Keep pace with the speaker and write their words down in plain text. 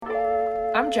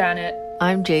I'm Janet.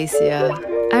 I'm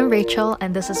Jacia. I'm Rachel,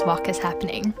 and this is Walk is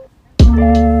Happening.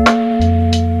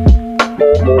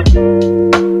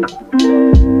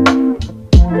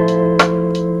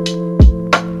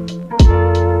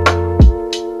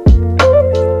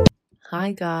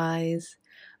 Hi guys.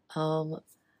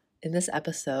 In this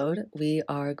episode, we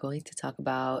are going to talk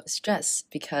about stress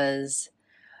because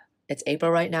it's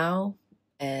April right now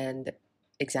and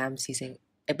exam season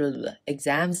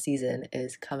exam season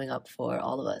is coming up for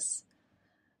all of us.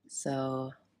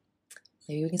 So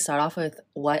maybe we can start off with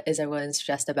what is everyone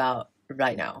stressed about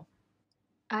right now?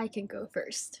 I can go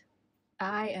first.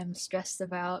 I am stressed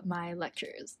about my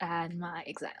lectures and my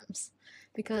exams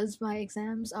because my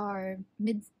exams are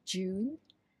mid-June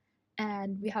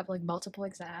and we have like multiple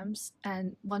exams,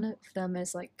 and one of them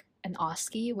is like an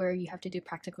OSCE where you have to do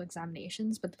practical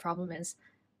examinations, but the problem is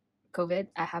COVID.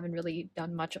 I haven't really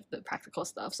done much of the practical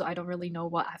stuff, so I don't really know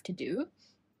what I have to do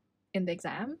in the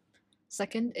exam.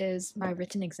 Second is my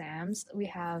written exams. We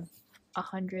have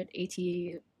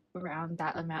 180, around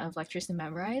that amount of lectures to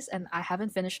memorize, and I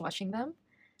haven't finished watching them.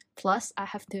 Plus, I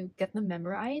have to get them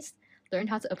memorized, learn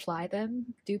how to apply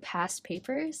them, do past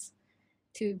papers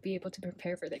to be able to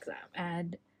prepare for the exam.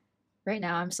 And right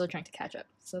now, I'm still trying to catch up.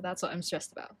 So that's what I'm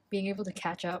stressed about, being able to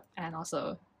catch up and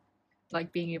also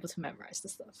like being able to memorize the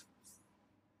stuff.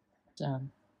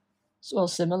 So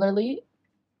similarly,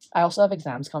 I also have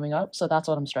exams coming up, so that's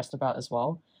what I'm stressed about as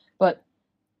well. But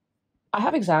I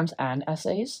have exams and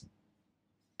essays,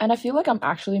 and I feel like I'm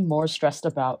actually more stressed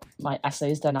about my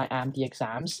essays than I am the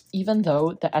exams, even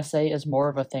though the essay is more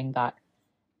of a thing that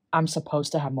I'm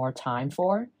supposed to have more time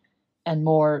for and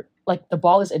more like the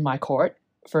ball is in my court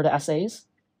for the essays.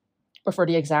 But for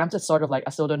the exams, it's sort of like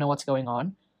I still don't know what's going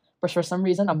on. But for some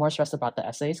reason, I'm more stressed about the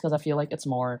essays because I feel like it's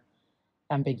more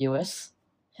ambiguous.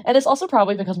 And it's also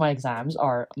probably because my exams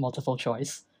are multiple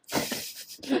choice.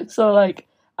 So like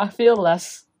I feel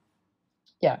less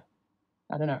I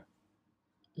don't know.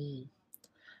 Mm.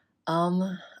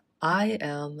 I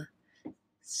am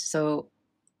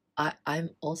I'm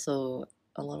also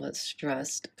a little bit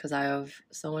stressed because I have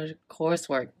so much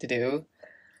coursework to do.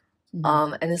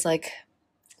 And it's like,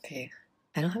 okay,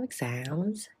 I don't have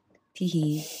exams,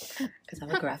 teehee, because I'm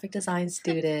a graphic design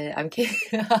student. I'm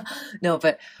kidding. No,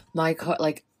 but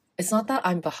like, it's not that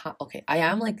I'm behind. Okay, I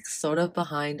am like sort of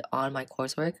behind on my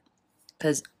coursework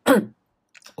because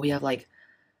we have like,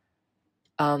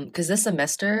 because this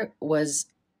semester was,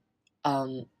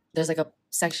 there's like a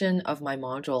section of my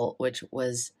module which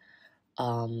was,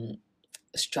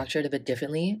 structured a bit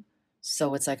differently.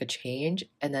 So it's like a change,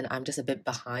 and then I'm just a bit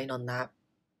behind on that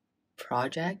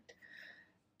project,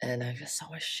 and I have just so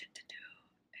much shit to do,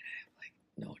 and I have like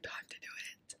no time to do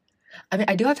it. I mean,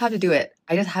 I do have time to do it.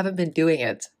 I just haven't been doing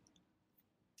it.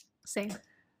 Same.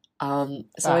 So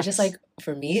it's just like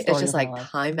for me, it's Story just of my like life.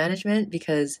 time management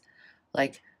because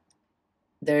like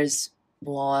there's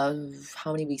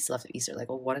how many weeks left of Easter? Like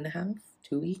 1.5,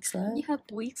 2 weeks left. You have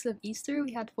weeks of Easter.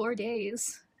 We had 4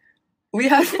 days. We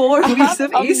had 4 I weeks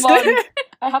have of a Easter. month.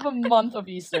 I have a month of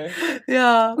Easter.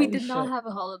 Yeah. We Holy did not shit. have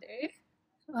a holiday.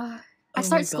 I Oh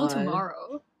start my school God.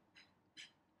 tomorrow.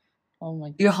 Oh my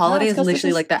god. Your holiday it's is 'cause this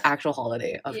literally like the actual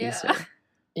holiday of Yeah. Easter.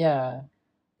 Yeah.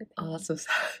 Oh, that's so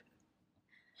sad.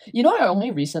 You know, I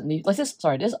only recently this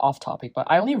is off topic, but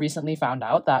I only recently found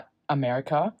out that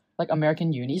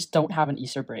American unis don't have an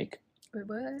Easter break. Wait,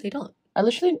 what? They don't. I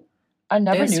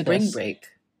never There's knew spring this. break.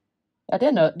 I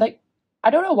didn't know. Like, I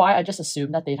don't know why I just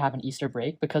assumed that they'd have an Easter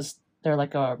break because they're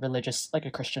like a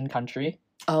Christian country.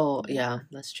 Oh, yeah,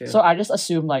 that's true. So I just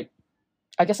assumed like,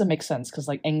 I guess it makes sense because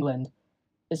like England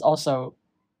is also,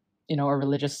 a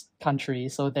religious country,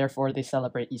 so therefore they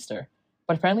celebrate Easter.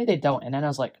 But apparently they don't, and then I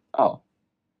was like, oh.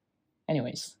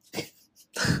 Anyways.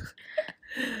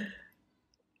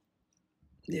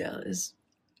 Yeah, it's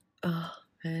oh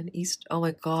man, Easter. Oh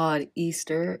my God,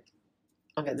 Easter.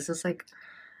 Okay, this is like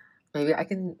maybe I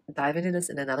can dive into this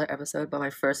in another episode, but my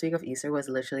first week of Easter was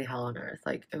literally hell on earth.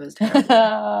 Like it was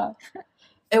terrible.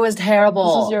 It was terrible.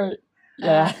 This is your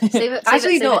Save it.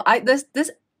 Actually, save no. it.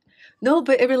 This no,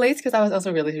 but it relates because I was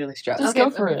also really really stressed. Just Okay,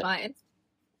 go for okay, it. fine.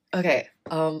 Okay,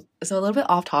 so a little bit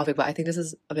off topic, but I think this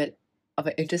is a bit of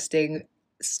an interesting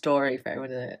story for everyone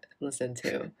to listen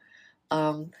to.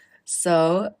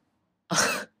 So,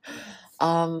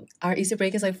 our Easter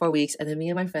break is like 4 weeks, and then me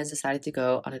and my friends decided to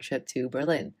go on a trip to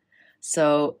Berlin.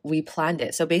 So we planned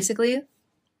it. So basically,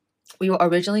 we were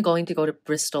originally going to go to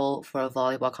Bristol for a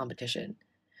volleyball competition.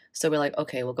 So we're like,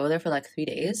 okay, we'll go there for like 3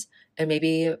 days, and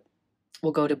maybe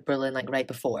we'll go to Berlin like right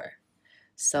before.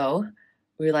 So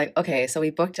we were like, okay, so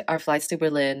we booked our flights to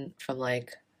Berlin from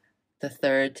like the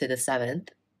 3rd to the 7th,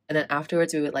 and then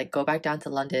afterwards we would like go back down to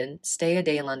London, stay a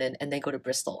day in London, and then go to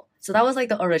Bristol. So that was like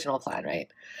the original plan,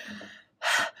 right?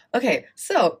 Okay,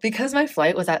 so because my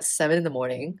flight was at 7 in the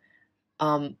morning,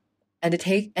 and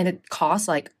it costs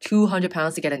like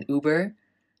 £200 to get an Uber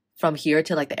from here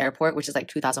to like the airport, which is like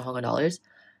 2,000 Hong Kong dollars.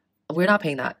 We're not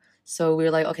paying that. So we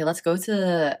were like, okay, let's go to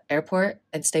the airport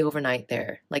and stay overnight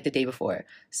there, like the day before.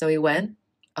 So we went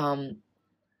the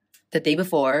day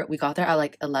before. We got there at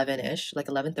like 11-ish, like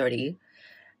 11:30.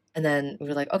 And then we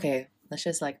were like, okay, let's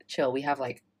just like chill. We have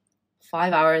like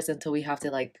 5 hours until we have to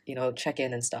like, check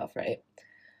in and stuff, right?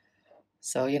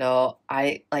 So,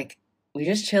 we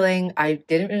just chilling. I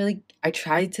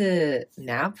tried to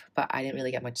nap, but I didn't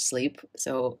really get much sleep.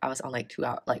 So I was on like 2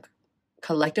 hours, like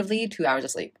collectively 2 hours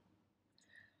of sleep.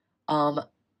 And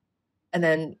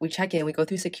then we check in, we go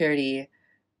through security.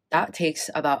 That takes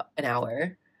about an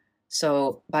hour.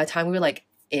 So by the time we were like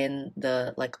in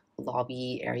the like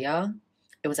lobby area,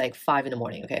 it was like 5 in the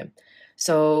morning. Okay.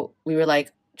 So we were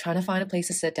like trying to find a place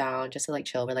to sit down just to like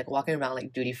chill. We're like walking around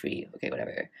like duty free. Okay,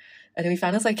 whatever. And then we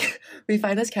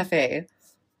found this cafe,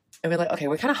 and we're like, okay,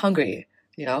 we're kind of hungry,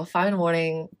 5 in the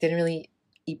morning, didn't really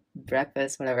eat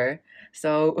breakfast, whatever.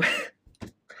 So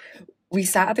we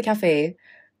sat at the cafe.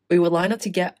 We would line up to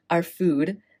get our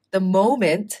food. The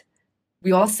moment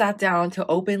we all sat down to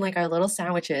open like our little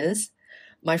sandwiches,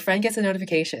 my friend gets a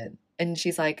notification and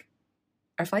she's like,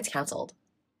 our flight's canceled.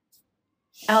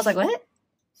 And I was like, what?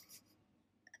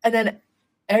 And then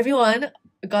everyone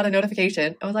got a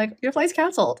notification. I was like, your flight's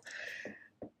canceled.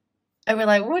 And we're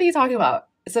like, what are you talking about?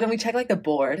 So then we checked like the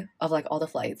board of like all the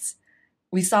flights.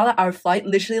 We saw that our flight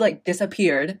literally like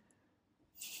disappeared.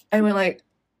 And we're like,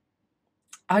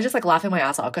 I was just like laughing my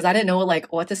ass off because I didn't know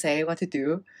like what to say, what to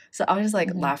do. So I was just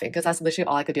like laughing because that's literally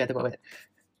all I could do at the moment.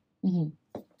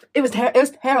 Mm-hmm. It was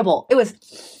terrible. It was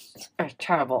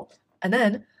terrible. And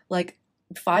then like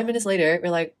 5 minutes later, we're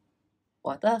like,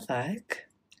 what the fuck?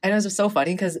 And it was just so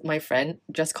funny because my friend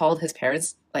just called his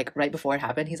parents like right before it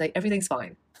happened. He's like, everything's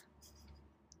fine.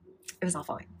 It was not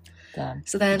fine. Damn.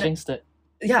 So then, jinxed it.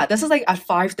 Yeah, this was like at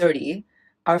 5:30.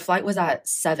 Our flight was at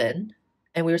 7,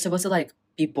 and we were supposed to like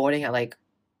be boarding at like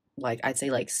I'd say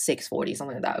like 6:40,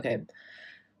 something like that. Okay.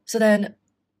 So then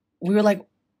we were like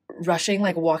rushing,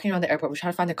 like walking around the airport. We're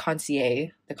trying to find the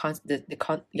concierge,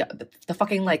 the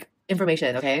fucking like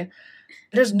information. Okay.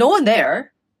 There's no one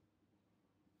there.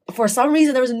 For some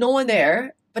reason, there was no one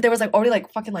there, but there was like already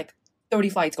like fucking like 30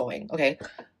 flights going. Okay.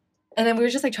 And then we were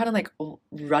just like trying to like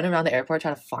run around the airport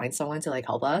trying to find someone to like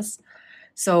help us.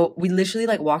 So we literally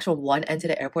like walked from one end to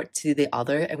the airport to the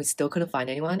other, and we still couldn't find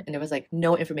anyone. And there was like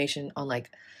no information on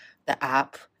like the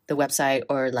app, the website,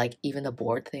 or like even the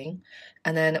board thing.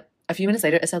 And then a few minutes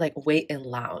later, it said like wait in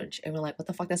lounge, and we're like, what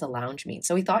the fuck does a lounge mean?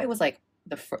 So we thought it was like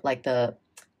the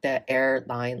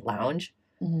airline lounge,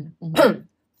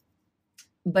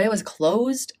 but it was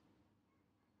closed.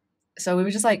 So we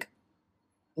were just like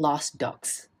lost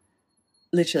ducks,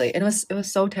 literally. And it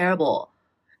was so terrible.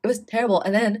 It was terrible.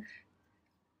 And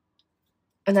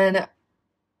then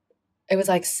it was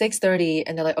like 6:30,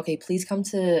 and they're like, okay, please come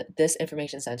to this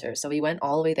information center. So we went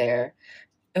all the way there.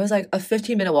 It was like a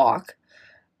 15-minute walk.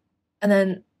 And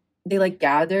then they like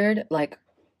gathered like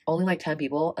only like 10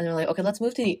 people, and they're like, okay, let's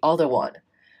move to the other one.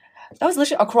 That was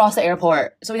literally across the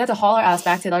airport. So we had to haul our ass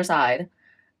back to the other side.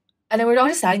 And then we were all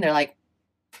just standing there like,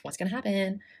 what's gonna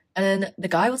happen? And then the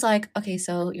guy was like, okay,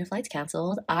 so your flight's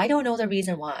canceled. I don't know the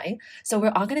reason why. So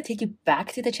we're all going to take you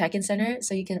back to the check-in center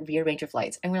so you can rearrange your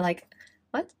flights. And we're like,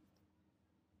 what?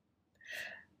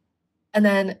 And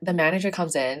then the manager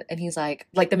comes in, and he's like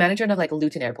the manager of like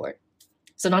Luton Airport.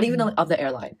 So not even of the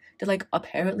airline. They're like,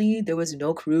 apparently there was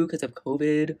no crew because of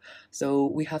COVID. So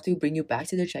we have to bring you back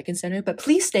to the check-in center, but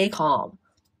please stay calm.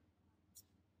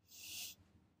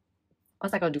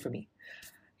 What's that going to do for me?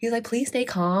 He's like, please stay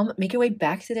calm. Make your way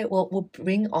back to we'll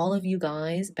bring all of you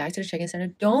guys back to the check-in center.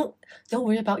 Don't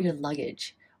worry about your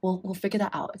luggage. We'll figure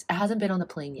that out. It hasn't been on the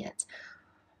plane yet.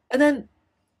 And then,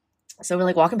 so we're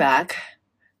like walking back.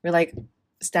 We're like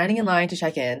standing in line to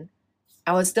check in.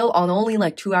 I was still on only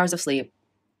like 2 hours of sleep.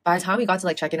 By the time we got to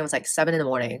like check in, it was like 7 in the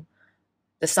morning.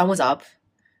 The sun was up.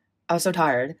 I was so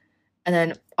tired. And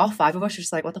then all 5 of us were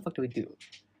just like, what the fuck do we do?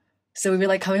 So we were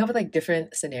like coming up with like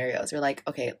different scenarios. We're like,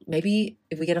 okay, maybe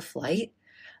if we get a flight,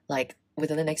 like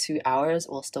within the next few hours,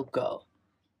 we'll still go.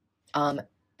 And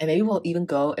maybe we'll even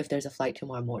go if there's a flight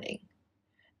tomorrow morning.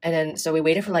 And then so we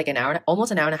waited for like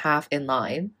almost an hour and a half in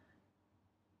line.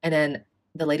 And then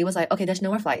the lady was like, okay, there's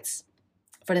no more flights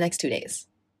for the next 2 days.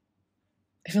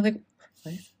 I feel like,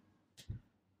 what?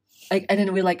 Like, and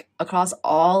then we like across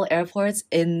all airports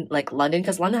in like London,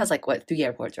 because London has like what, 3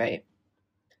 airports, right?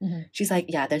 Mhm. She's like,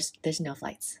 yeah, there's no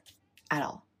flights at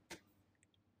all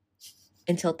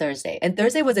until Thursday. And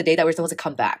Thursday was the day that we're supposed to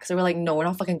come back. So we're like, no, we're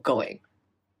not fucking going.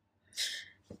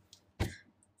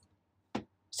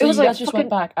 So It was you like guys just fucking- went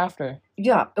back after.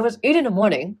 Yeah, it was 8 in the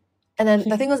morning. And then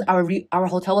the thing was, our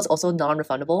hotel was also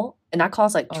non-refundable, and that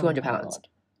cost like Oh 200 my pounds. God.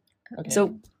 Okay.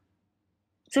 So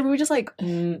we were just like,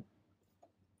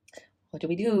 what do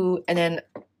we do? And then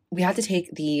we had to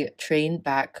take the train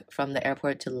back from the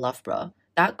airport to Loughborough.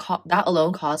 That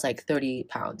alone cost like 30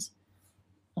 pounds.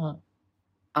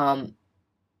 Uh-huh.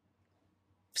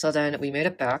 So then we made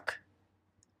it back.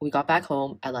 We got back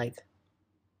home at like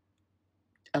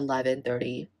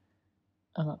 11:30.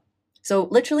 Uh-huh. So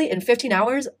literally in 15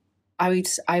 hours,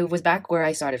 I was back where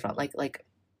I started from. Like,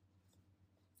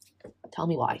 tell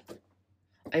me why.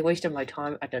 I wasted my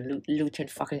time at the Luton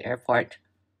fucking airport.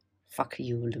 Fuck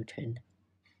you, Luton.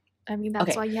 I mean, that's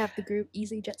Okay. why you have the group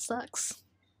EasyJet sucks.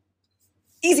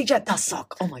 EasyJet does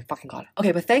suck. Oh my fucking god.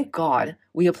 Okay, but thank God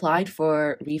we applied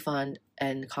for refund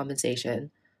and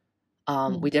compensation.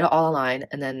 We did it all online,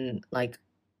 and then like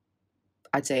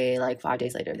I'd say like 5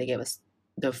 days later, they gave us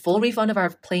the full refund of our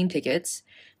plane tickets.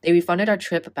 They refunded our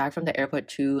trip back from the airport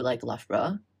to like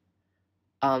Loughborough.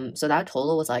 So that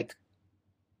total was like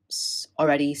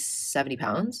already 70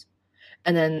 pounds.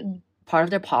 And then part of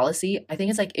their policy, I think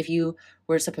it's like if you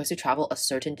were supposed to travel a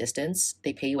certain distance,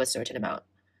 they pay you a certain amount.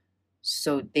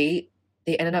 So they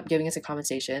ended up giving us a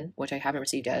compensation, which I haven't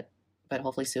received yet, but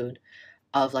hopefully soon,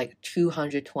 of like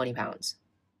 220 pounds.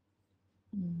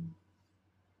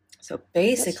 So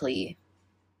basically,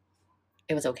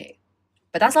 it was okay.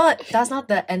 But that's not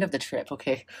the end of the trip,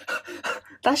 okay?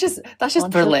 that's just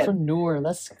Berlin. Entrepreneur,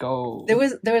 let's go.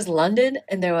 There was London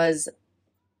and there was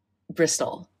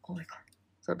Bristol. Oh my god.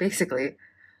 So basically,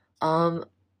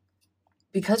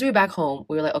 because we were back home,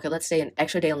 we were like, okay, let's stay an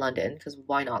extra day in London, because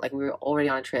why not? Like, we were already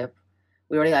on a trip.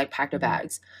 We already like packed our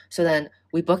bags. So then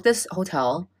we booked this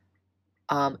hotel.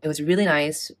 It was really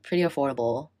nice, pretty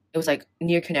affordable. It was like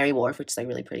near Canary Wharf, which is like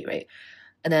really pretty, right?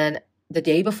 And then the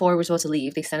day before we were supposed to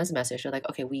leave, they sent us a message. They're like,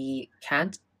 okay,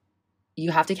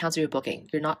 you have to cancel your booking.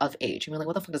 You're not of age. And we're like,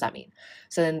 what the fuck does that mean?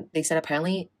 So then they said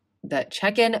apparently the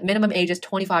check-in minimum age is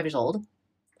 25 years old.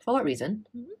 For what reason?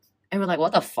 And we're like,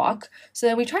 what the fuck? So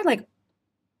then we tried like,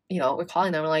 we're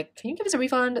calling them. We're like, can you give us a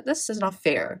refund? This is not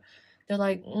fair. They're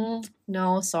like,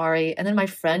 no, sorry. And then my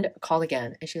friend called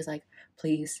again and she was like,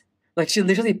 please. Like, she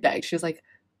literally begged. She was like,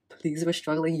 please, we're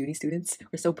struggling uni students.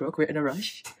 We're so broke. We're in a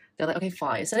rush. They're like, okay,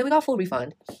 fine. So then we got full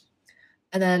refund.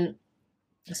 And then,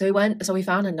 so we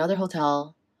found another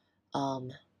hotel, a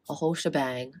whole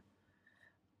shebang.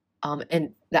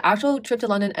 And the actual trip to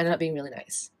London ended up being really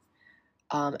nice.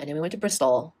 And then we went to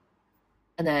Bristol.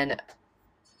 And then,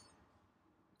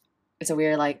 so we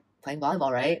were like playing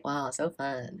volleyball, right? Wow, so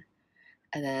fun.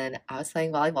 And then I was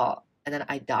playing volleyball. And then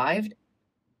I dived.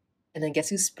 And then guess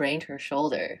who sprained her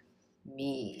shoulder?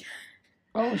 Me.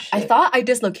 Oh shit. I thought I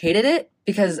dislocated it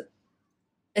because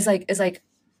it's like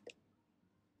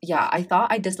yeah, I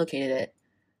thought I dislocated it.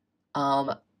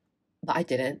 But I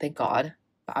didn't, thank God.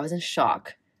 But I was in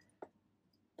shock.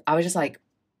 I was just like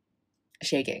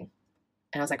shaking.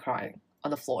 And I was like crying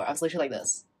on the floor. I was literally like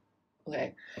this.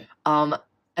 Okay. And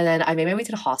then I made my way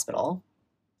to the hospital.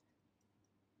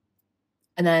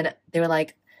 And then they were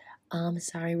like,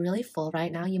 sorry, really full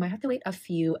right now. You might have to wait a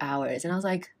few hours. And I was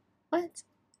like, what?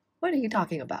 What are you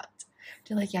talking about?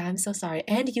 They're like, yeah, I'm so sorry.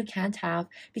 And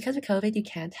because of COVID, you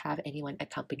can't have anyone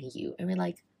accompany you. And we're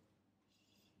like,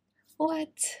 what?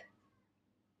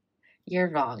 You're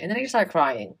wrong. And then I just started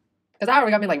crying. Because that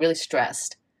already got me like really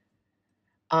stressed.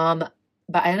 But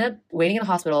I ended up waiting in the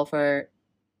hospital for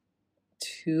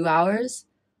 2 hours.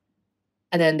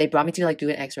 And then they brought me to like do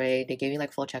an x-ray. They gave me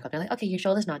like full checkup. They're like, okay, your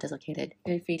shoulder's not dislocated.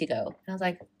 You're free to go. And I was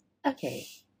like, okay.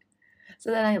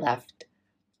 So then I left.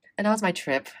 And that was my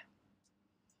trip.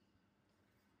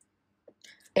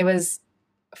 It was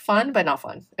fun, but not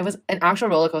fun. It was an actual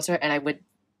roller coaster, and I would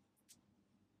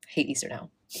hate Easter now.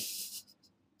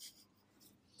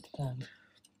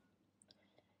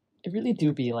 It really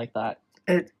do be like that.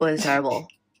 It was terrible.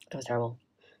 It was terrible.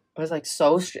 It was like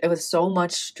it was so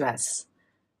much stress.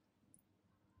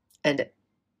 And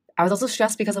I was also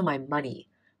stressed because of my money.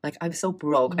 Like, I'm so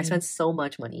broke. I spent so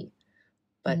much money.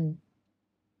 But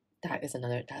that's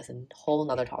a whole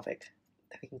nother topic.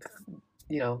 I think,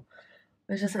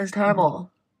 it's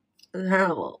terrible. It's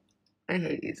terrible. I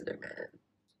hate Easter, man.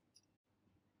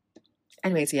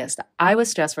 Anyways, yes, I was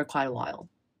stressed for quite a while.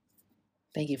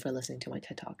 Thank you for listening to my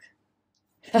TED Talk.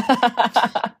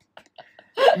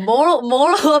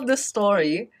 Moral of the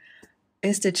story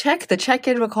is to check the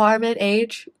check-in requirement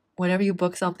age whenever you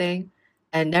book something.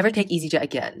 and never take EasyJet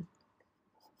again.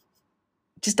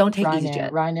 Just don't take Ryanair.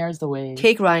 EasyJet. Ryanair is the way.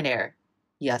 Take Ryanair.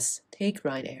 Yes, take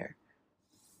Ryanair.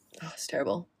 Oh, it's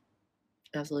terrible.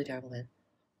 Absolutely terrible, man.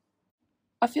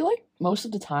 I feel like most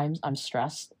of the times I'm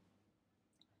stressed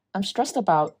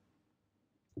about,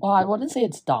 well, I wouldn't say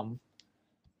it's dumb,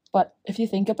 but if you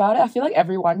think about it, I feel like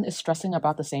everyone is stressing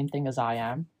about the same thing as I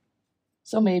am.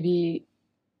 So maybe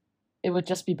it would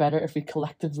just be better if we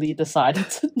collectively decided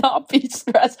to not be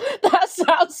stressed. That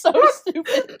sounds so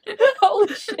stupid.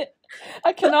 Holy shit.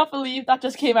 I cannot believe that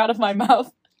just came out of my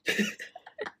mouth.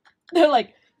 They're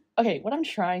like, okay, what I'm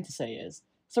trying to say is,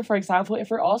 so for example,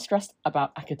 if we're all stressed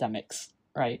about academics,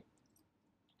 right?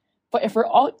 But if we're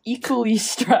all equally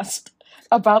stressed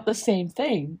about the same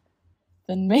thing,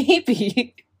 then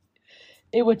maybe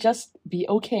it would just be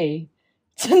okay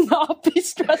to not be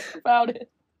stressed about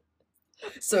it.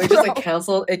 So it just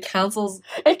cancels. It cancels.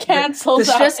 It cancels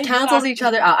The out. stress cancels exactly. each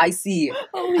other out. I see.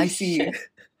 Holy I see. shit.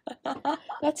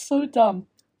 That's so dumb.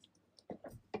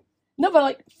 No, but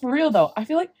like for real though, I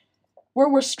feel like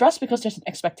we're stressed because there's an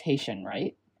expectation,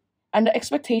 right? And the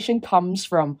expectation comes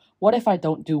from what if I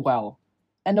don't do well?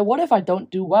 And the what if I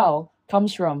don't do well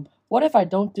comes from what if I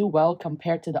don't do well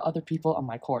compared to the other people on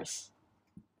my course?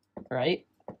 Right?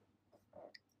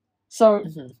 So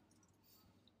Mhm.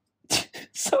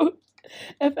 so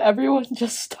if everyone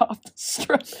just stopped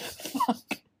stress,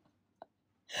 fuck.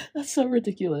 That's so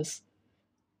ridiculous.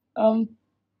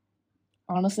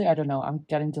 Honestly, I don't know. I'm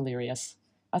getting delirious.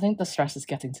 I think the stress is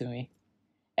getting to me.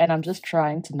 And I'm just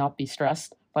trying to not be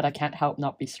stressed, but I can't help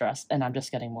not be stressed, and I'm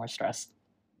just getting more stressed.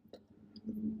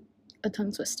 A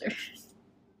tongue twister.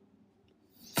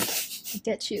 I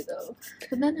get you though.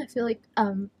 But then I feel like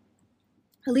at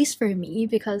least for me,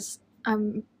 because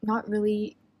I'm not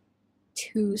really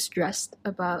too stressed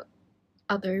about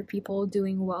other people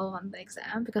doing well on the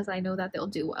exam, because I know that they'll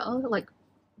do well. Like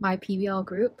my PBL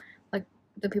group, like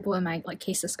the people in my like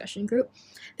case discussion group,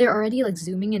 they're already like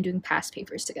zooming and doing past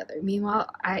papers together. Meanwhile,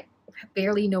 I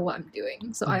barely know what I'm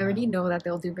doing, so I already know that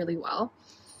they'll do really well.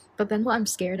 But then what I'm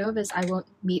scared of is I won't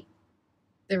meet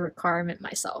the requirement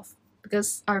myself,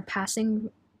 because our passing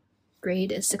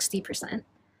grade is 60%.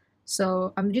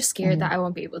 So I'm just scared that I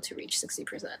won't be able to reach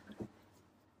 60%.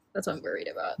 That's what I'm worried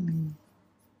about.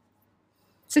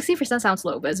 60% sounds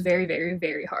low, but it's very, very,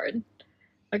 very hard.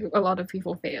 Like a lot of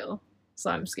people fail,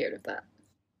 so I'm scared of that.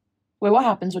 Wait, what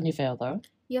happens when you fail though?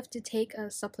 You have to take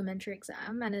a supplementary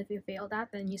exam, and if you fail that,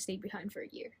 then you stay behind for a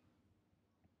year.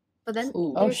 But then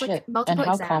Ooh. Oh there's shit. like And multiple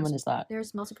how exams. common is that?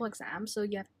 There's multiple exams, so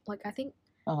you have like I think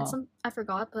Uh-huh. I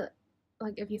forgot, but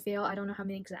like if you fail, I don't know how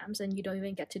many exams, and you don't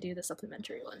even get to do the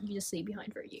supplementary one. You just stay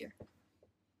behind for a year.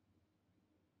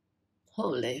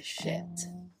 Holy shit.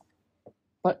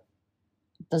 But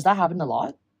does that happen a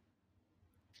lot?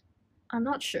 I'm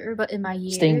not sure, but in my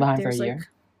year, Staying behind for a there's year?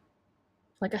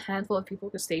 like a handful of people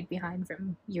who stayed behind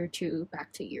from year 2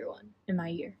 back to year 1 in my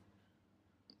year.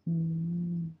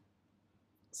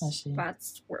 I see.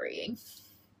 That's worrying.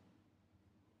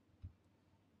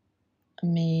 I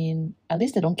mean, at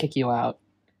least they don't kick you out,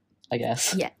 I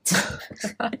guess. Yet.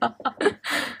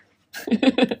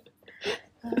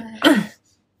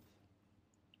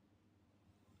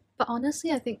 But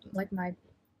honestly, I think like my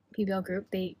PBL group,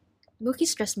 they low-key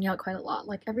stress me out quite a lot.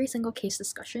 Like every single case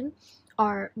discussion,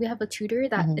 we have a tutor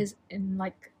that is in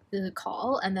like the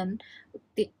call, and then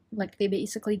they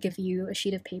basically give you a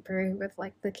sheet of paper with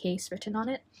like the case written on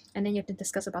it, and then you have to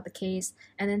discuss about the case,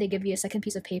 and then they give you a second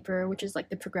piece of paper which is like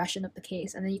the progression of the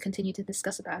case, and then you continue to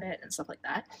discuss about it and stuff like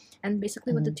that. And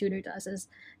basically what the tutor does is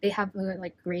they have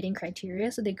like grading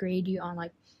criteria, so they grade you on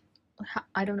like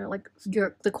I don't know, like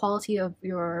the quality of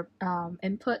your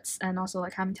inputs, and also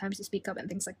like how many times you speak up and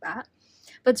things like that.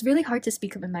 But it's really hard to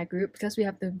speak up in my group because we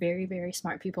have the very, very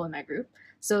smart people in my group.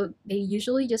 So they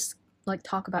usually just like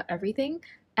talk about everything,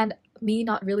 and me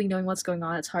not really knowing what's going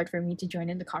on, it's hard for me to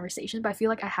join in the conversation. But I feel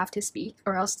like I have to speak,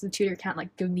 or else the tutor can't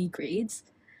like give me grades.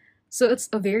 So it's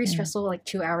a very stressful like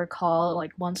 2-hour call,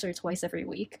 like once or twice every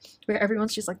week, where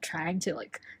everyone's just like trying to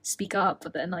like speak up,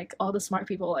 but then like all the smart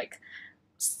people like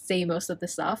say most of the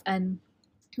stuff, and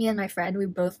me and my friend, we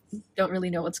both don't really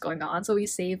know what's going on, so we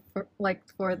save for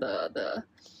the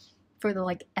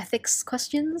like ethics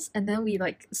questions, and then we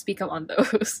like speak up on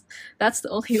those. That's the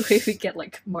only way we get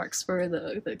like marks for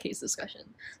the case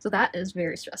discussion. So that is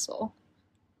very stressful.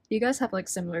 Do you guys have like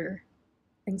similar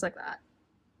things like that?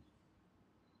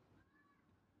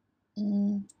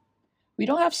 We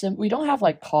don't have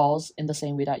like calls in the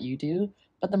same way that you do,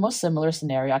 but the most similar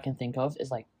scenario I can think of is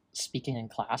like speaking in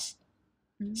class.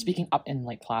 Speaking up in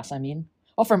like class, I mean.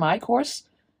 Well, for my course,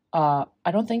 I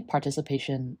don't think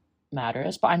participation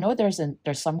matters, but I know there's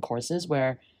some courses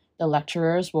where the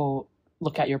lecturers will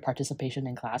look at your participation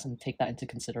in class and take that into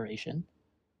consideration.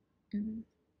 Mhm.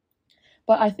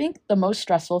 But I think the most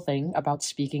stressful thing about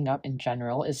speaking up in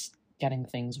general is getting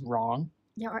things wrong.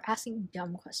 Yeah, or asking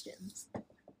dumb questions.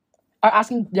 Or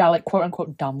asking, yeah, like quote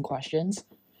unquote dumb questions.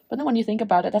 But then when you think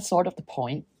about it, that's sort of the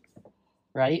point,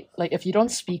 right? Like if you don't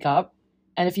speak up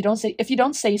and if you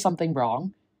don't say something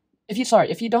wrong, if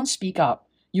you don't speak up,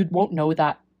 you won't know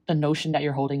that the notion that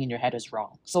you're holding in your head is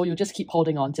wrong. So you'll just keep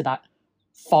holding on to that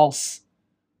false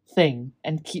thing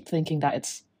and keep thinking that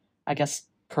it's, I guess,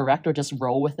 correct, or just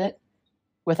roll with it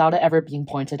without it ever being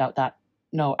pointed out that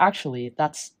no, actually,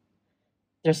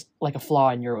 there's like a flaw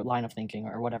in your line of thinking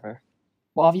or whatever.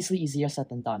 Well, obviously easier said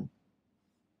than done.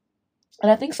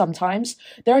 And I think sometimes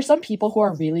there are some people who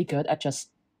are really good at just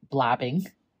blabbing.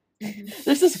 Mhm.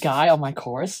 There's this guy on my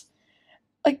course,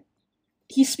 like,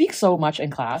 he speaks so much in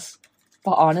class,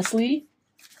 but honestly,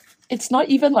 it's not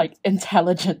even like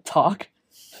intelligent talk.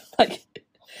 Like,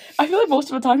 I feel like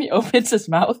most of the time he opens his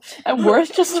mouth and words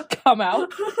just come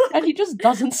out and he just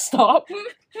doesn't stop.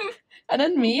 And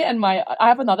then me and I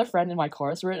have another friend in my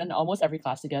course, we're in almost every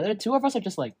class together. Two of us are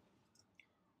just like,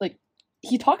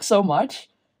 he talks so much,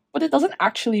 but it doesn't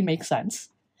actually make sense.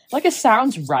 Like, it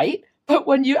sounds right, but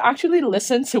when you actually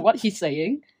listen to what he's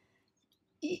saying,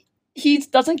 he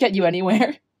doesn't get you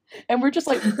anywhere. And we're just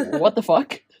like, what the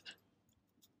fuck?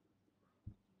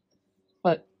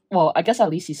 But, well, I guess at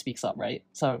least he speaks up, right?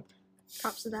 So,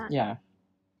 Props to that. yeah.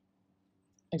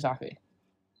 Exactly.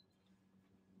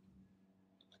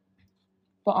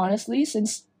 But honestly,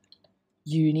 since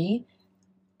uni,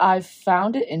 I've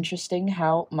found it interesting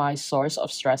how my source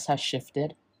of stress has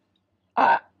shifted.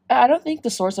 I don't think the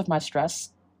source of my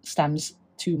stress stems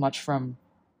too much from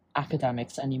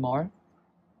academics anymore.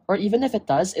 Or even if it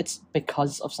does, it's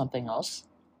because of something else.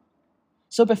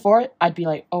 So before, I'd be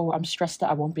like, oh, I'm stressed that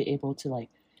I won't be able to like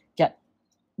get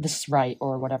this right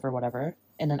or whatever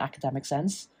in an academic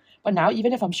sense. But now,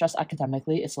 even if I'm stressed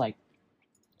academically, it's like,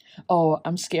 oh,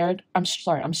 I'm scared. I'm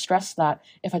stressed that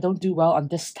if I don't do well on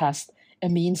this test, it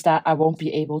means that I won't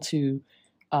be able to,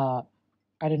 I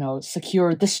don't know,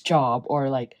 secure this job or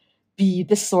like be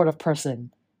this sort of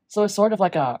person. So it's sort of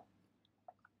like a,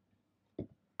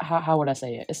 how would I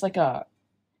say it? It's like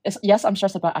it's, yes, I'm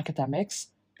stressed about academics,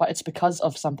 but it's because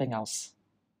of something else.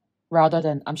 Rather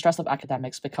than I'm stressed about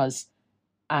academics because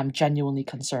I'm genuinely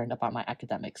concerned about my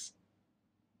academics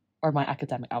or my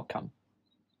academic outcome.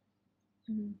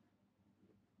 Mhm.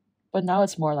 But now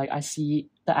it's more like I see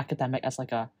the academic as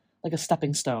like a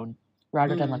stepping stone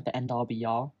rather than Mm. like the end all be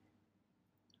all.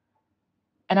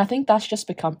 And I think that's just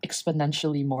become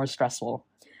exponentially more stressful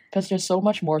because there's so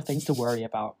much more things to worry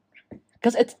about.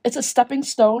 Because it's a stepping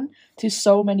stone to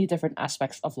so many different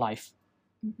aspects of life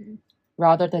Mhm.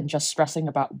 rather than just stressing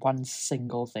about one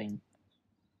single thing.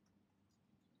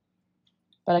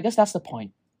 But I guess that's the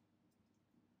point,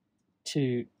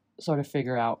 to sort of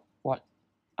figure out what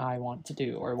I want to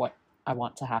do or what I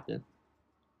want to happen.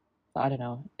 But I don't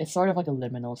know. It's sort of like a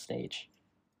liminal stage.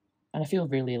 And I feel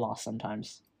really lost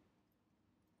sometimes.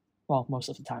 Well, most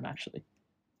of the time, actually.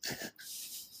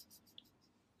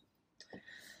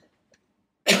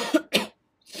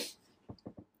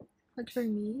 Like for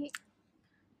me,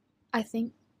 I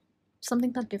think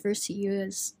something that differs to you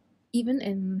is even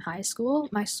in high school,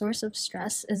 my source of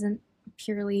stress isn't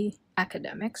purely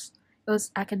academics. It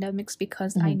was academics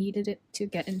because I Mhm. needed it to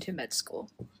get into med school.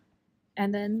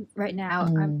 And then right now,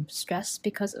 Mm. I'm stressed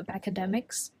because of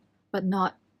academics, but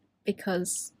not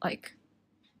because like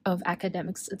of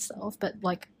academics itself, but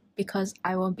like because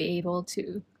I won't be able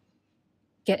to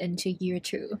get into year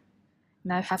 2.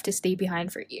 And I have to stay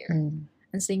behind for a year. Mm.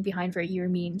 And staying behind for a year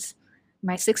means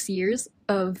my 6 years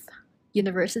of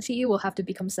university will have to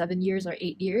become 7 years or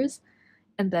 8 years,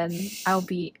 and then I'll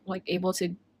be like able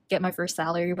to get my first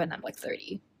salary when I'm like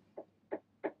 30.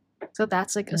 So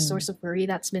that's like a source of worry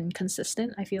that's been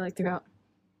consistent, I feel like, throughout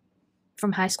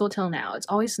from high school till now. It's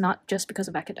always not just because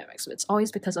of academics, but it's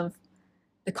always because of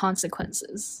the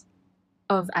consequences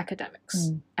of academics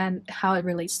Mm. and how it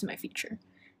relates to my future.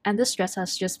 And this stress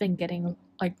has just been getting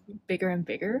like bigger and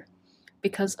bigger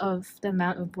because of the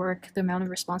amount of work, the amount of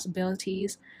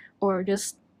responsibilities, or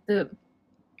just the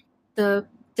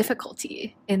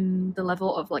difficulty in the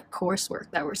level of like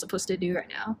coursework that we're supposed to do right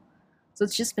now. So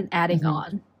it's just been adding Mhm.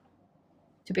 on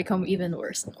to become even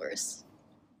worse and worse.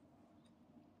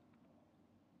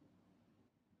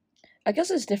 I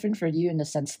guess it's different for you in the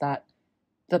sense that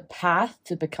the path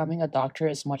to becoming a doctor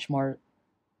is much more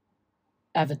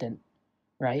evident,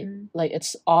 right? Mm. Like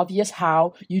it's obvious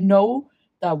how you know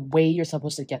the way you're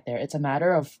supposed to get there. It's a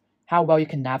matter of how well you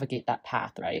can navigate that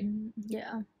path, right?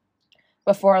 Yeah.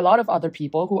 But for a lot of other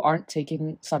people who aren't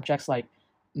taking subjects like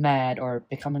med or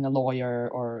becoming a lawyer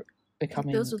or Like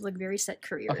becoming those with like very set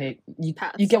career okay, you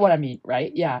paths. get what I mean,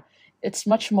 right? Yeah. It's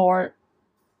much more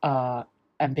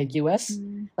ambiguous.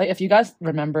 Like if you guys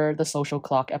remember the social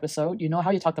clock episode, you know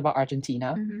how you talked about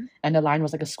Argentina and the line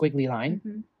was like a squiggly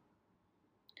line?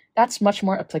 That's much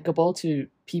more applicable to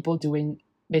people doing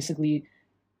basically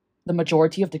the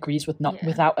majority of degrees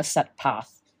without a set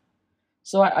path.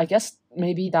 So I guess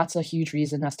maybe that's a huge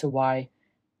reason as to why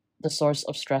the source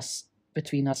of stress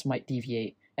between us might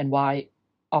deviate and why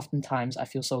oftentimes I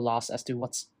feel so lost as to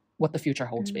what the future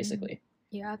holds, basically.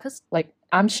 Yeah, because like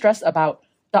I'm stressed about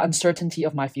the uncertainty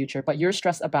of my future, but you're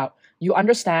stressed about you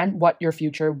understand what your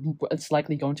future is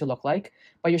likely going to look like,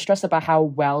 but you're stressed about how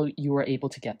well you were able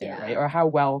to get there, right? Or how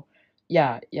well,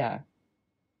 yeah.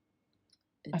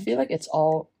 I feel like it's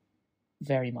all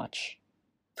very much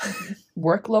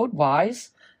workload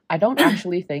wise. I don't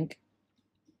actually think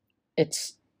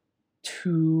it's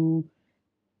too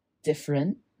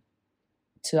different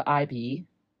to IB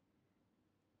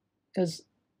because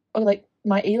like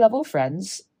my A-level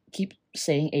friends keep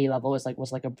saying A-level was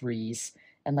like a breeze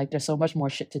and like there's so much more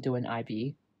shit to do in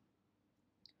IB.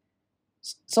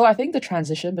 So I think the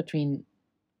transition between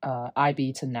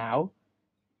IB to now,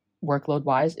 workload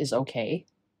wise, is okay.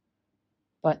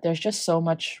 But there's just so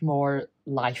much more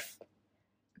life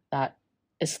that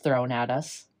is thrown at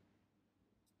us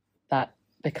that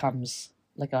becomes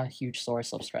like a huge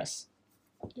source of stress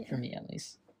for me, at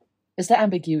least. It's the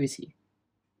ambiguity.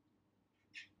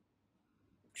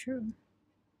 True.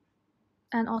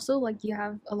 And also, like, you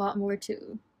have a lot more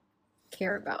to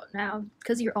care about now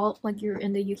because you're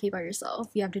in the UK by yourself.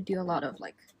 You have to do a lot of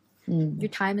like your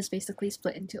time is basically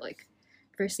split into like,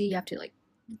 firstly you have to like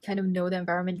kind of know the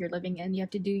environment you're living in. You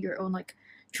have to do your own like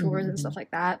chores and stuff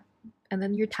like that, and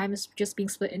then your time is just being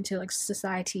split into like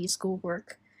society,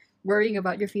 schoolwork, worrying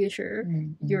about your future,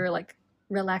 your like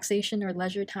relaxation or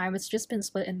leisure time. It's just been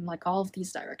split in like all of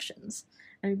these directions,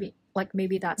 and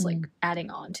maybe that's like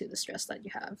adding on to the stress that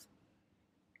you have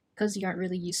because you aren't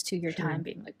really used to your time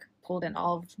being like pulled in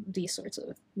all of these sorts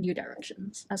of new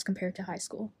directions as compared to high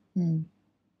school. And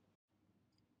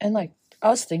like I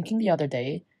was thinking the other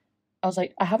day, I was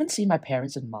like, I haven't seen my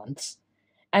parents in months,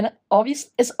 and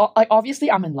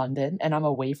obviously I'm in London and I'm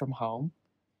away from home,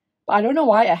 but I don't know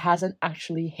why it hasn't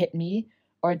actually hit me,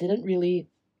 or it didn't really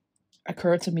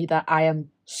occur to me that I am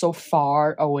so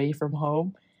far away from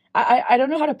home. I don't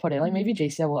know how to put it. Like maybe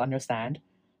JC will understand,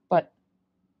 but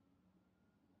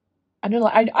I don't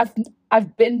know.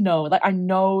 I've been known, like I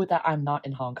know that I'm not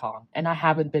in Hong Kong, and I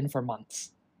haven't been for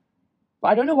months. But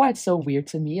I don't know why it's so weird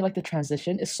to me. Like the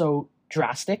transition is so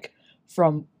drastic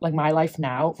from like my life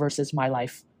now versus my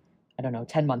life, I don't know,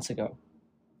 10 months ago.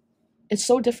 It's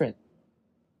so different.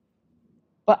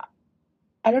 But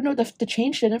I don't know, the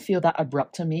change didn't feel that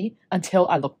abrupt to me until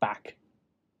I look back.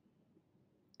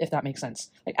 If that makes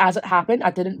sense. Like as it happened,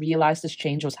 I didn't realize this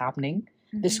change was happening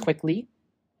this quickly.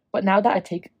 But now that I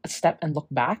take a step and look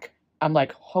back, I'm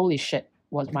like, holy shit,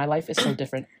 my life is so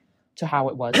different to how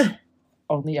it was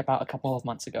only about a couple of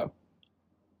months ago.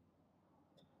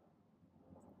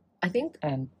 I think,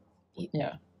 and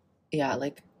yeah,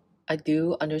 like I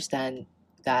do understand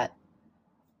that,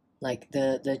 like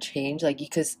the change, like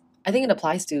because I think it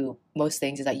applies to most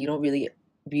things is that you don't really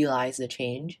realize the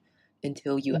change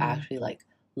until you actually like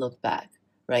look back,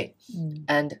 right?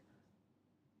 And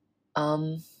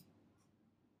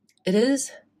it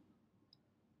is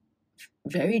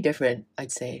very different,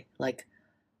 I'd say. Like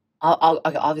I'll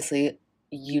obviously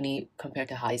uni compared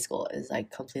to high school is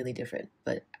like completely different,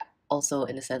 but also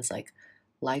in a sense like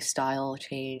lifestyle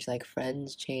change, like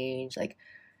friends change, like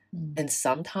and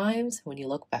sometimes when you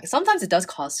look back, sometimes it does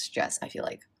cause stress. I feel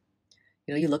like,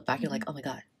 you know, you look back, you're like, oh my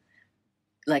god,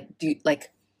 like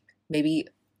maybe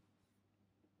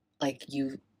like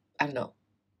I don't know,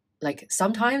 like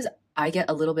sometimes I get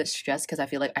a little bit stressed because I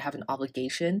feel like I have an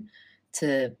obligation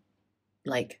to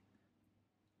like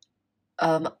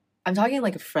I'm talking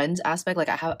like a friends aspect. Like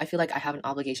I feel like I have an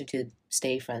obligation to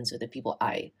stay friends with the people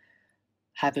I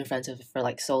have been friends with for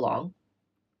like so long.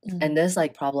 And this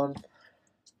like problem,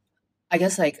 I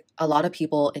guess like a lot of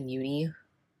people in uni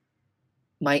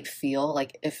might feel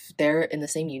like if they're in the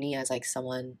same uni as like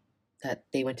someone that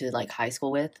they went to like high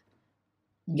school with,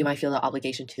 you might feel the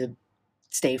obligation to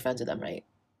stay friends with them, right?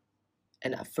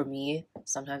 And for me,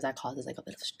 sometimes that causes like a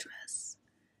bit of stress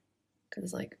because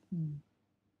it's like,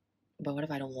 but what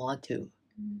if I don't want to?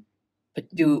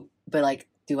 But do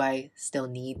I still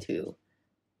need to?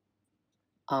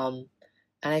 And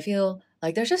I feel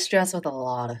like there's just stress with a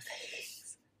lot of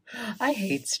things. I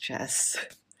hate stress.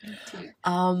 Me too.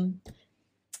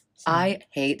 I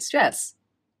hate stress.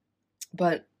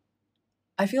 But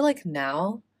I feel like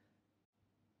now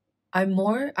I'm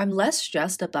less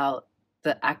stressed about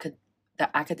the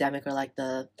academic or like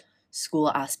the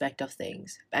school aspect of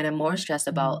things. And I'm more stressed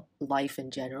about life in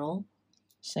general.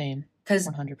 Same. Because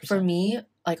 100%. for me,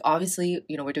 like obviously,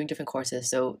 you know, we're doing different courses,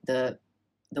 so the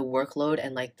workload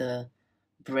and like the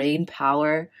brain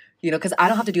power, you know, because I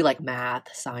don't have to do like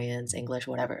math, science, English,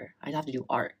 whatever. I have to do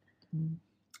art. Mm.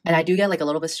 And I do get like a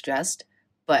little bit stressed,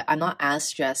 but I'm not as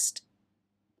stressed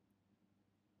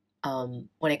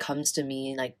when it comes to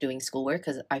me like doing schoolwork,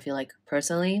 because I feel like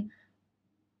personally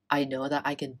I know that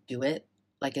I can do it.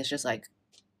 Like it's just like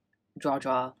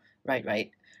draw,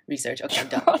 write, research. Okay, I'm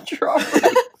done. Draw,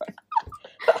 right.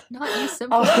 Not you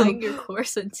simplifying your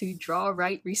course into draw,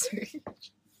 write, research.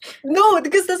 No,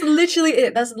 because that's literally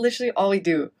it. That's literally all we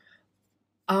do.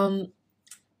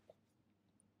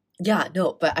 Yeah,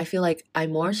 no, but I feel like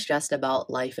I'm more stressed about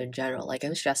life in general. Like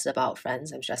I'm stressed about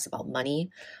friends, I'm stressed about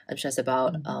money, I'm stressed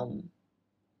about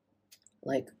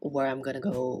like where I'm gonna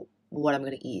go, what I'm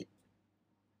gonna eat.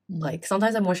 Like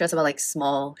sometimes I'm more stressed about like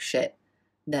small shit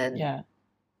than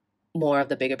more of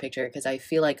the bigger picture, because I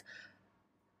feel like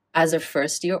as a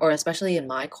first year, or especially in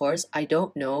my course, I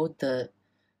don't know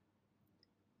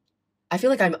I feel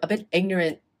like I'm a bit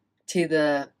ignorant to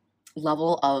the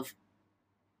level of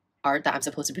art that I'm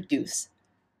supposed to produce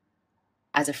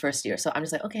as a first year. So I'm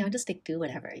just like, okay, I'll just stick to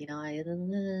whatever, you know,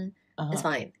 it's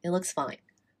fine. It looks fine.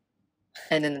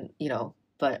 And then, you know,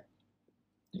 but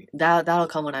that'll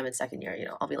come when I'm in second year, you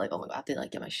know. I'll be like, oh my God, I have to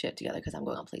like get my shit together because I'm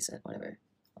going on placement, whatever.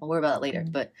 I'll worry about it later.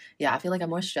 But yeah, I feel like I'm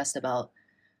more stressed about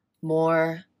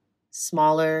more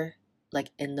smaller,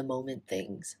 like in the moment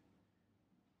things.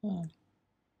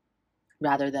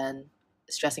 Rather than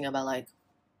stressing about like,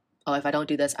 oh, if I don't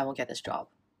do this, I won't get this job.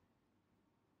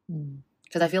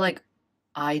 Because I feel like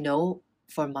I know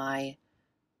for my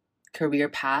career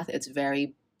path, it's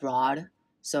very broad.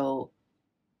 So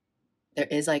there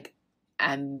is like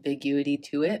ambiguity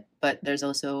to it, but there's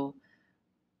also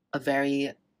a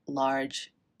very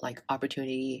large like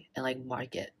opportunity and like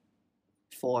market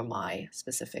for my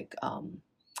specific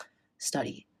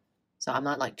study. So I'm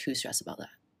not like too stressed about that.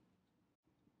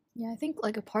 Yeah, I think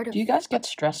like a part of... Do you guys get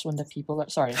stressed when the people are...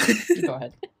 Sorry, you go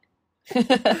ahead.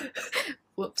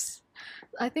 Whoops.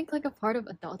 I think like a part of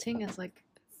adulting is like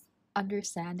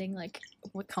understanding like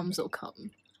what comes will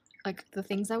come. Like the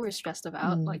things that we're stressed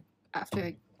about, like after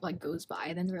it like goes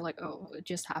by, then we're like, oh, it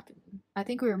just happened. I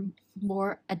think we're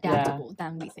more adaptable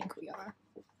than we think we are.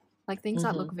 Like things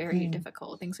that look very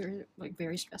difficult, things we're like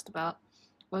very stressed about,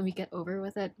 when we get over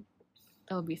with it,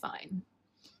 it'll be fine.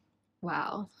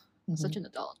 Wow. Such an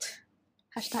adult.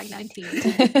 Hashtag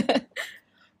 19.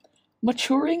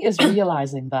 Maturing is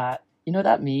realizing that. You know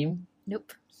that meme?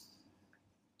 Nope.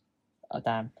 Oh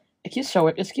damn. It keeps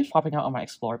popping out on my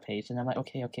explore page, and I'm like,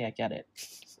 okay, I get it.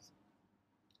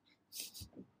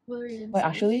 What were you gonna Wait, say?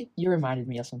 actually, you reminded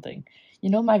me of something. You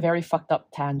know my very fucked up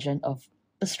tangent of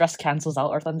the stress cancels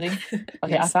out or something?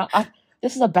 Okay, Yes.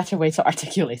 this is a better way to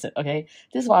articulate it, okay?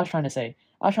 This is what I was trying to say.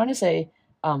 I was trying to say,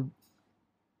 I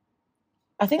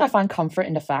think I find comfort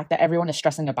in the fact that everyone is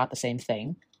stressing about the same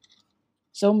thing.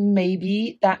 So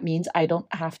maybe that means I don't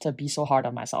have to be so hard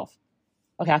on myself.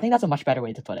 Okay, I think that's a much better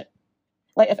way to put it.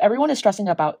 Like, if everyone is stressing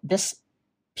about this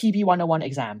PB 101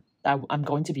 exam that I'm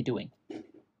going to be doing,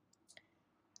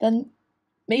 then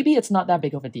maybe it's not that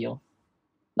big of a deal.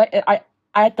 Like,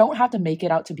 I don't have to make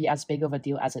it out to be as big of a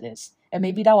deal as it is. And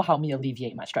maybe that will help me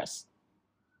alleviate my stress.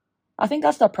 I think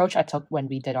that's the approach I took when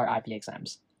we did our IB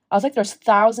exams. I was like, there's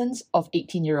thousands of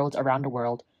 18-year-olds around the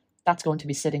world that's going to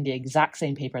be sitting the exact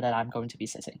same paper that I'm going to be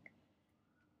sitting.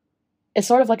 It's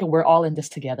sort of like a we're all in this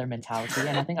together mentality,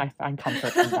 and I think I find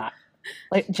comfort in that.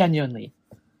 Like, genuinely.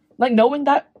 Like, knowing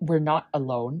that we're not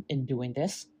alone in doing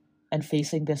this and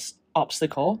facing this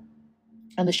obstacle,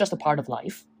 and it's just a part of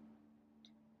life,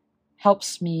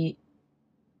 helps me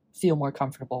feel more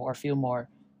comfortable or feel more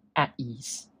at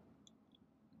ease.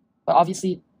 But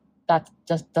obviously, that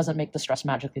just doesn't make the stress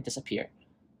magically disappear.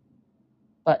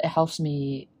 But it helps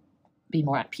me be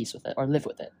more at peace with it, or live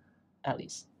with it, at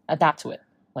least. Adapt to it,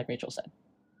 like Rachel said.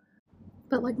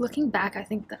 But like looking back, I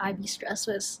think the IB stress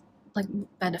was like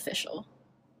beneficial.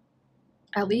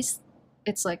 At least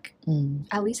it's like,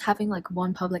 at least having like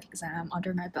one public exam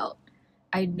under my belt,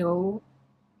 I know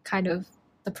kind of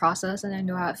the process and I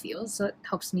know how it feels, so it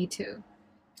helps me to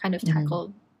kind of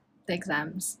tackle the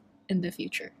exams in the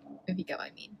future, if you get what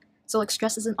I mean. So like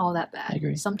stress isn't all that bad. I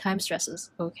agree. Sometimes stress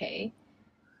is okay,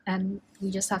 and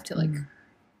we just have to like,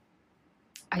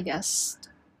 I guess,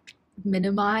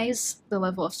 minimize the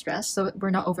level of stress so we're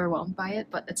not overwhelmed by it,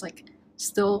 but it's like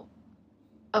still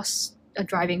a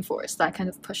driving force that kind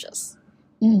of pushes.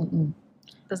 Mm-mm.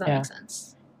 Does that Yeah. make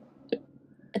sense?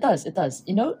 It does. It does.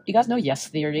 You guys know Yes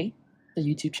Theory, the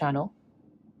YouTube channel?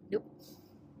 Nope.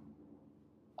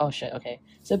 Oh shit. Okay.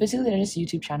 So basically, there's this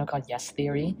YouTube channel called Yes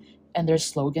Theory, and their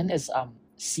slogan is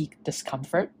 "Seek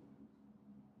discomfort."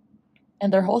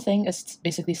 And their whole thing is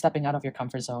basically stepping out of your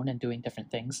comfort zone and doing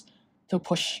different things to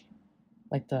push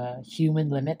like the human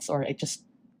limits, or it just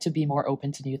to be more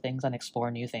open to new things and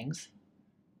explore new things.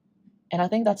 And I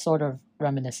think that's sort of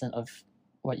reminiscent of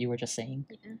what you were just saying.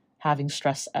 Yeah. Having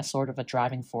stress as sort of a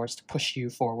driving force to push you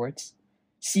forwards,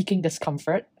 seeking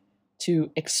discomfort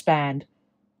to expand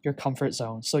your comfort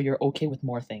zone so you're okay with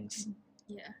more things.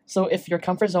 Yeah. So if your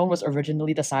comfort zone was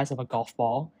originally the size of a golf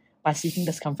ball, by seeking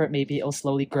discomfort, maybe it'll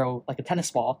slowly grow like a tennis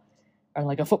ball or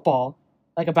like a football,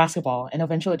 like a basketball, and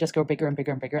eventually just grow bigger and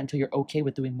bigger and bigger until you're okay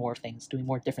with doing more things, doing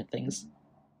more different things.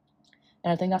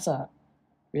 And I think that's a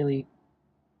really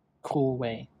cool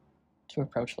way to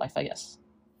approach life, I guess.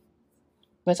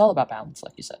 But it's all about balance,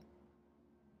 like you said.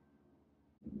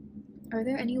 Are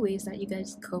there any ways that you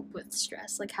guys cope with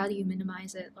stress? Like, how do you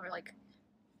minimize it or like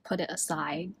put it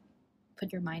aside,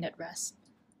 put your mind at rest?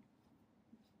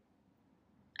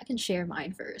 I can share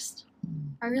mine first.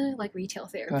 I really like retail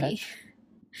ahead. therapy.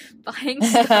 Buying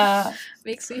stuff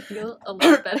makes me feel a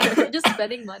lot better. Just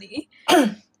spending money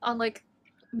on like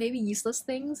maybe useless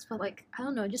things, but like I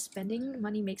don't know, just spending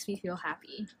money makes me feel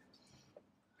happy.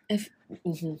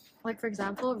 Mhm. Like for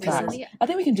example, Facts. recently, I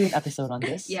think we can do an episode on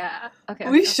this. yeah, okay,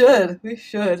 We okay. should. We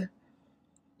should.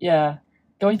 Yeah.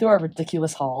 Going through our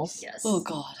ridiculous hauls. Yes. Oh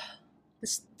God.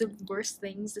 The worst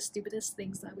things, the stupidest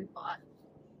things that we bought.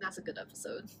 That's a good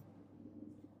episode.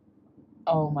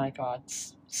 Oh my god.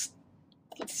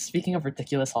 Speaking of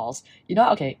ridiculous hauls,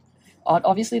 okay,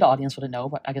 obviously the audience wouldn't know,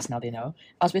 but I guess now they know.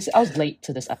 I was late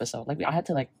to this episode. Like I had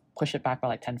to like push it back by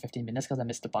like 10-15 minutes because I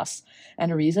missed the bus.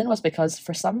 And the reason was because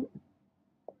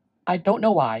I don't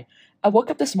know why, I woke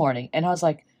up this morning and I was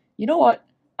like, you know what?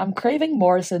 I'm craving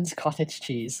Morrison's cottage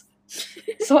cheese.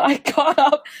 So I got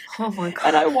up Oh my God.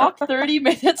 and I walked 30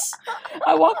 minutes.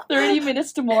 I walked 30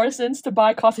 minutes to Morrison's to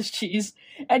buy cottage cheese.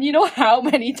 And you know how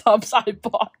many tubs I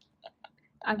bought?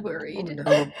 I'm Oh, worried.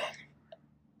 no.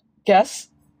 Guess?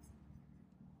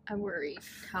 I'm worried.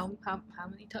 How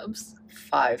many tubs?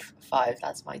 5.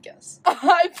 That's my guess.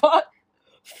 I bought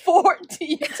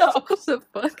 14 tubs. What the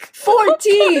fuck?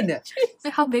 14.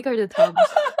 Wait, how big are the tubs?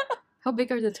 How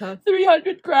big are the tubs?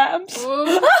 300 grams.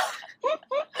 Oh,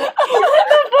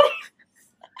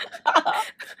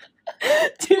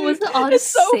 Dude, was it on it's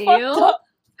so sale? fucked up.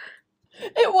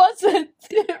 It wasn't.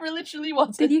 It literally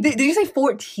wasn't. Did you? Did you say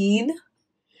 14?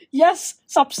 Yes,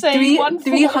 stop saying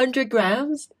 300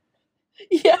 grams?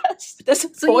 Yes. That's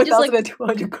So you just, like-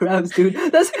 4,200 grams, dude.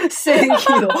 That's 7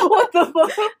 kilo. What the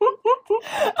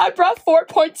fuck? I brought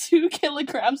 4.2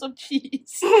 kilograms of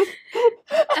cheese.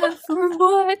 And for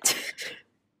what?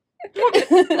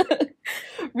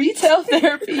 Retail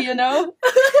therapy, you know?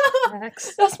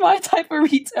 Max. That's my type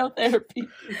of retail therapy.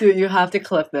 Dude, you have to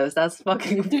clip this. That's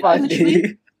fucking Dude, I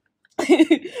funny.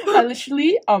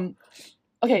 literally,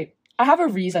 okay, I have a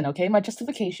reason, okay? My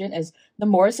justification is the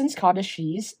Morrison's cottage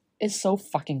cheese is so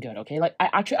fucking good, okay? Like,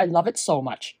 I love it so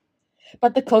much.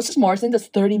 But the closest Morrison's is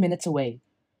 30 minutes away.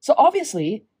 So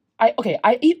obviously,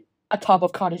 I eat a tub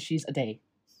of cottage cheese a day,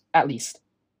 at least.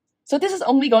 So this is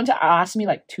only going to last me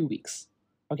like 2 weeks,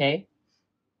 okay?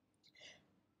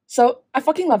 So I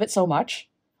fucking love it so much.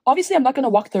 Obviously, I'm not going to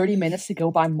walk 30 minutes to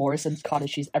go buy Morrison's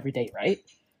cottage cheese every day, right?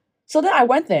 So then I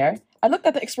went there, I looked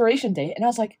at the expiration date, and I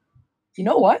was like, you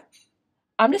know what?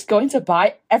 I'm just going to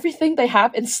buy everything they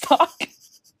have in stock.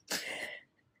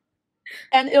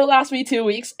 And it'll last me 2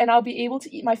 weeks, and I'll be able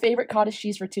to eat my favorite cottage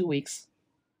cheese for 2 weeks.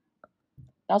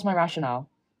 That was my rationale.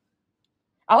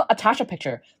 I'll attach a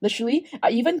picture. Literally,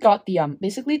 I even got the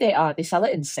basically they sell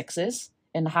it in sixes,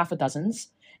 in half a dozens,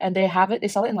 and they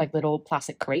sell it in like little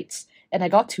plastic crates. And I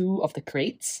got 2 of the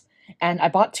crates, and I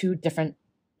bought 2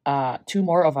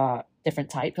 more of a different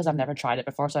type because I've never tried it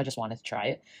before, so I just wanted to try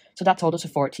it. So that totaled to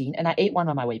 14, and I ate one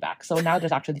on my way back. So now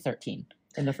there's actually 13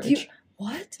 in the fridge.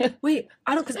 What? Wait,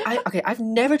 I don't, because I've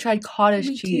never tried cottage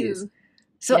Me cheese. too.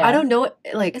 So Yeah. I don't know,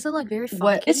 like, Is it like very funky?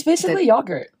 What- It's basically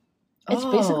yogurt. It's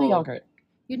basically Oh. yogurt.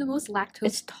 You're the most lactose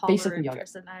It's basically tolerant yogurt.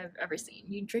 person I've ever seen.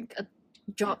 You drink a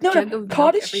jug No, of no, milk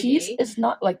cottage every cheese day, is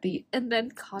not like the and then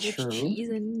cottage True. cheese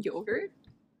and yogurt.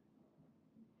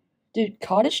 dude.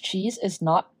 Cottage cheese is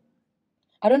not.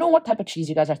 I don't know what type of cheese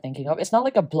you guys are thinking of. It's not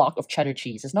like a block of cheddar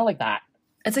cheese. It's not like that.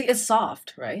 it's like, it's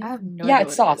soft, right? I have no Yeah, idea it's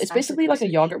what it soft. is. It's I have to basically like a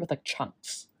research. yogurt with like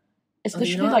chunks. It's Okay,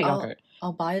 you know literally what? like yogurt.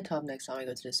 I'll buy a tub next time I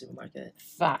go to the supermarket.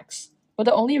 Facts. But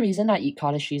the only reason I eat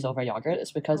cottage cheese over yogurt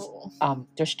is because Oh.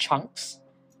 there's chunks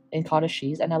in cottage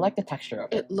cheese, and I like the texture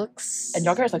of it. It looks And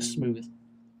yogurt is like smooth.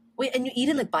 Wait, and you eat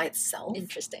it like by itself?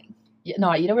 interesting. Yeah, no,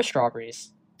 I eat it with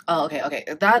strawberries. Oh, okay.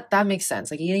 That makes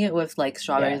sense. Like eating it with like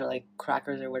strawberries Yeah. or like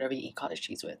crackers or whatever you eat cottage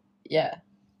cheese with. Yeah.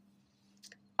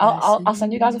 I I'll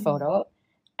send you guys a see. photo,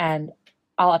 and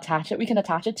I'll attach it. We can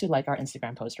attach it to like our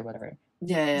Instagram post or whatever.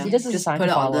 Yeah. See, this is a sign put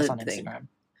to it on follow us the on thing. Instagram.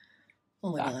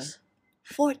 Oh my god. Facts.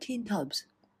 14 tubs.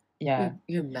 Yeah.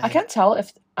 You're mad. I can't tell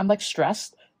if I'm like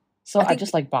stressed, so I I think-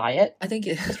 just like buy it. I think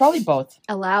It's probably both.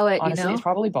 Allow it, Honestly, you know. it's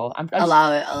probably both. I'm just-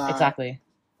 allow it. exactly.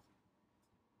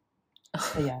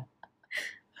 But yeah.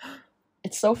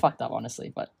 It's so fucked up,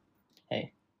 honestly, but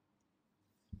hey.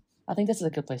 I think this is a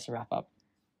good place to wrap up.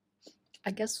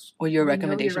 I guess Or your we know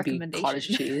your recommendation be cottage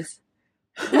recommendation. cheese.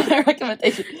 My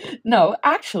recommendation. No,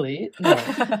 actually, no.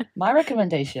 My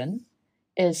recommendation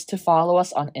is to follow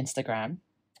us on Instagram.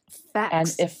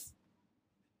 facts. And if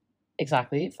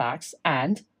exactly facts,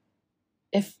 and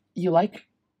if you like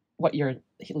what you're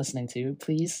listening to,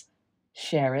 please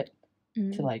share it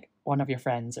to like one of your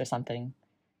friends or something,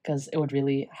 because it would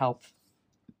really help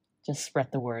just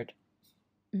spread the word.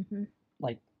 Mm-hmm.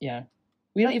 Like, yeah,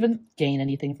 we don't even gain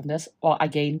anything from this. Well, I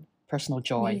gain personal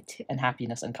joy Me too. and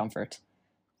happiness and comfort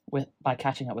by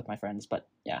catching up with my friends, but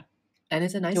yeah, And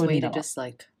it's a nice It would way mean to a lot. just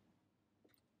like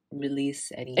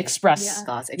release any express. Yeah.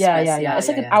 thoughts. Yeah, Express. yeah. It's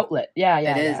like an yeah. outlet. Yeah,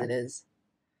 yeah. It is. yeah. It is.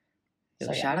 Yo,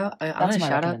 So, yeah, shout out! I That's want to my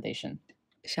shout out recommendation.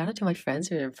 to my friends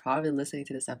who are probably listening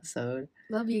to this episode.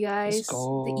 Love you guys. The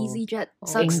go. EasyJet Oh,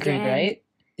 sucks. Ingrid, gang. right?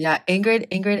 Yeah,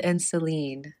 Ingrid, and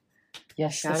Celine.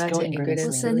 Yes, Shout let's out go, to Ingrid. Ingrid and and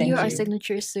We'll Celine. send Thank you our you.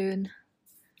 signature soon.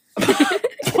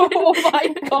 Oh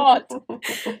my god!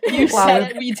 You Wow.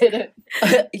 said it, we did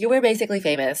it. You were basically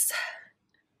famous.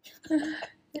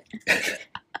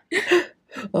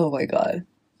 Oh my god.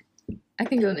 I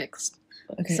can go next.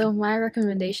 Okay. So my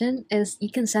recommendation is you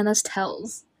can send us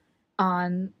tells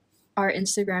on our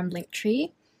Instagram link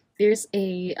tree. There's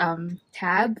a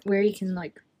tab where you can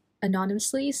like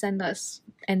anonymously send us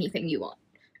anything you want.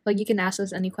 Like you can ask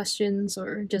us any questions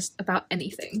or just about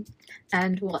anything,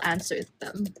 and we'll answer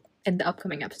them in the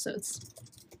upcoming episodes.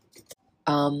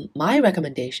 My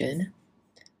recommendation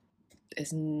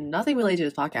is nothing related to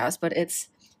this podcast, but it's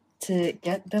to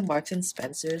get the Marks and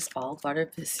Spencer's all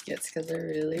butter biscuits because they're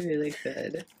really, really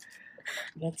good.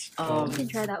 Let's You go. can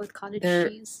try that with cottage They're-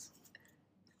 cheese.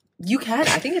 You can.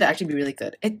 I think it'd actually be really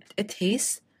good. It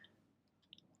tastes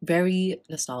very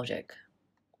nostalgic.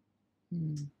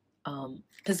 Mm.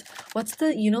 Because what's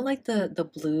the like the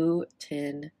blue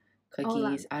tin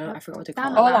cookies? Olam. I forgot what they're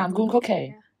Tama called. Oh, lam. lam gung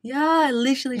cookie. Yeah, it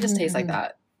literally just tastes like Mhm.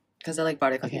 that. Because they're like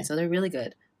butter cookies, Okay. so they're really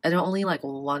good. And they're only like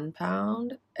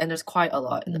 £1, and there's quite a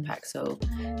lot in the Mm. pack. So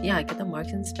yeah, get the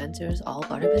Marks and Spencer's all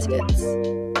butter biscuits.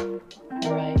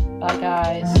 All right. Bye,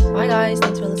 guys. Bye guys,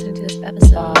 thanks for listening to this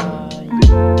episode.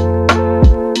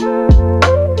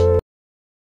 Bye.